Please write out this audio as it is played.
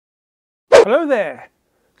Hello there.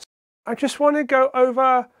 I just want to go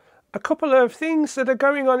over a couple of things that are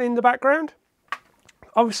going on in the background.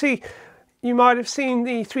 Obviously, you might have seen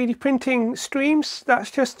the 3D printing streams. That's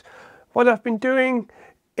just what I've been doing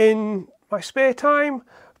in my spare time.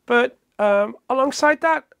 But alongside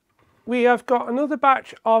that, we have got another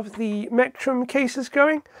batch of the Mechtrum cases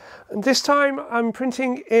going. And this time I'm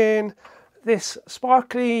printing in this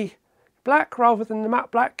sparkly black rather than the matte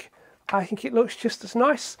black. I think it looks just as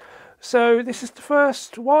nice. So this is the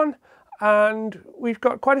first one, and we've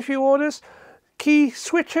got quite a few orders. Key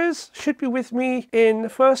switches should be with me in the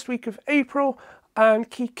first week of April, and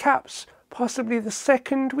key caps possibly the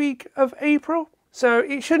second week of April. So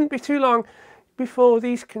it shouldn't be too long before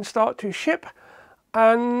these can start to ship.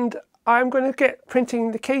 And I'm going to get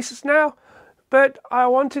printing the cases now, but I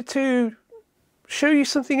wanted to show you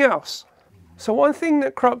something else. So one thing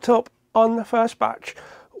that cropped up on the first batch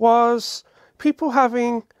was people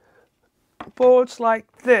having boards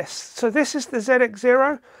like this. So this is the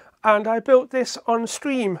ZXZERO, and I built this on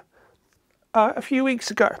stream a few weeks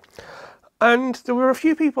ago. And there were a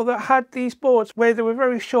few people that had these boards where they were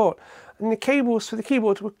very short and the cables for the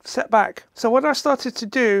keyboards were set back. So what I started to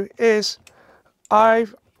do is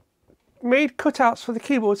I've made cutouts for the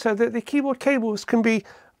keyboard so that the keyboard cables can be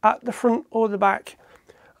at the front or the back.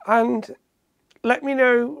 And let me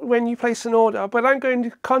know when you place an order, but I'm going to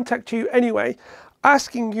contact you anyway,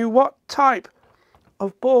 asking you what type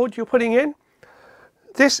of board you're putting in.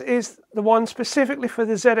 This is the one specifically for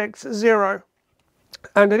the ZXZERO,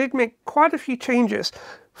 and I did make quite a few changes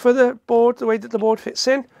for the board, the way that the board fits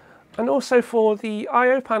in, and also for the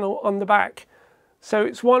I/O panel on the back. So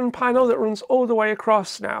it's one panel that runs all the way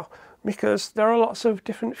across now, because there are lots of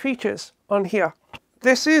different features on here.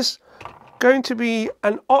 This is going to be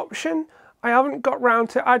an option. I haven't got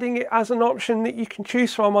round to adding it as an option that you can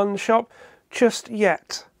choose from on the shop just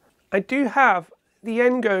yet. I do have the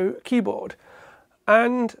Ngo keyboard,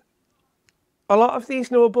 and a lot of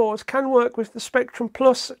these newer boards can work with the Spectrum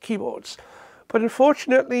Plus keyboards, but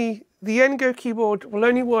unfortunately the Ngo keyboard will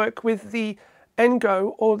only work with the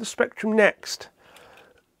Ngo or the Spectrum Next.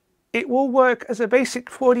 It will work as a basic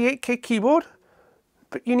 48K keyboard,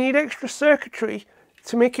 but you need extra circuitry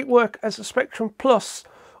to make it work as a Spectrum Plus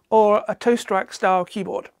or a toast rack style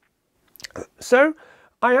keyboard. So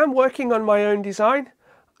I am working on my own design,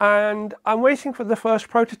 and I'm waiting for the first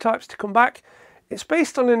prototypes to come back. It's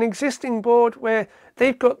based on an existing board where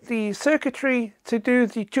they've got the circuitry to do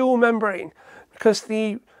the dual membrane, because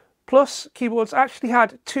the Plus keyboards actually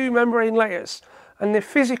had 2 membrane layers and they're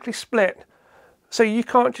physically split, so you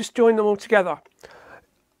can't just join them all together.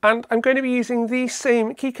 And I'm going to be using these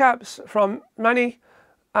same keycaps from Mani,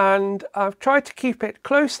 and I've tried to keep it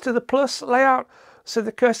close to the Plus layout so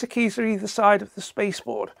the cursor keys are either side of the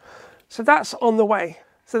spaceboard. So that's on the way.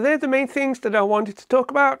 So they're the main things that I wanted to talk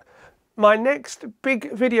about. My next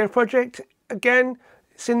big video project, again,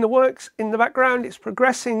 it's in the works, in the background, it's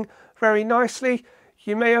progressing very nicely.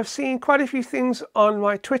 You may have seen quite a few things on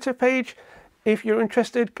my Twitter page. If you're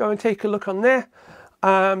interested, go and take a look on there.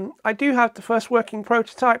 I do have the first working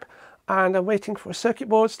prototype, and I'm waiting for circuit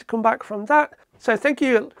boards to come back from that. So thank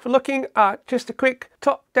you for looking at just a quick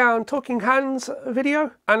top-down talking hands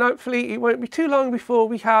video, and hopefully it won't be too long before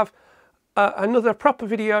we have another proper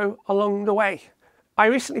video along the way. I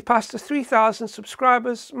recently passed the 3,000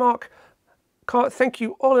 subscribers mark. Can't thank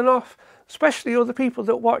you all enough, especially all the people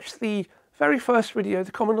that watched the very first video,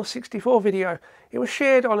 the Commodore 64 video. It was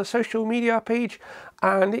shared on a social media page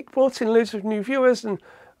and it brought in loads of new viewers, and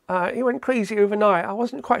it went crazy overnight. I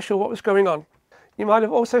wasn't quite sure what was going on. You might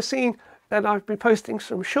have also seen that I've been posting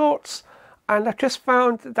some shorts, and I've just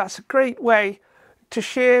found that that's a great way to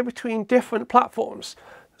share between different platforms.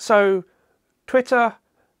 So Twitter,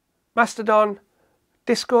 Mastodon,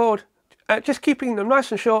 Discord, just keeping them nice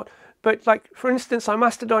and short. But like, for instance, on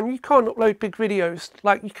Mastodon, you can't upload big videos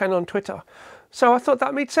like you can on Twitter. So I thought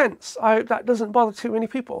that made sense. I hope that doesn't bother too many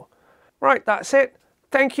people. Right, that's it.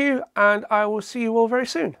 Thank you, and I will see you all very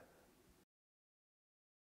soon.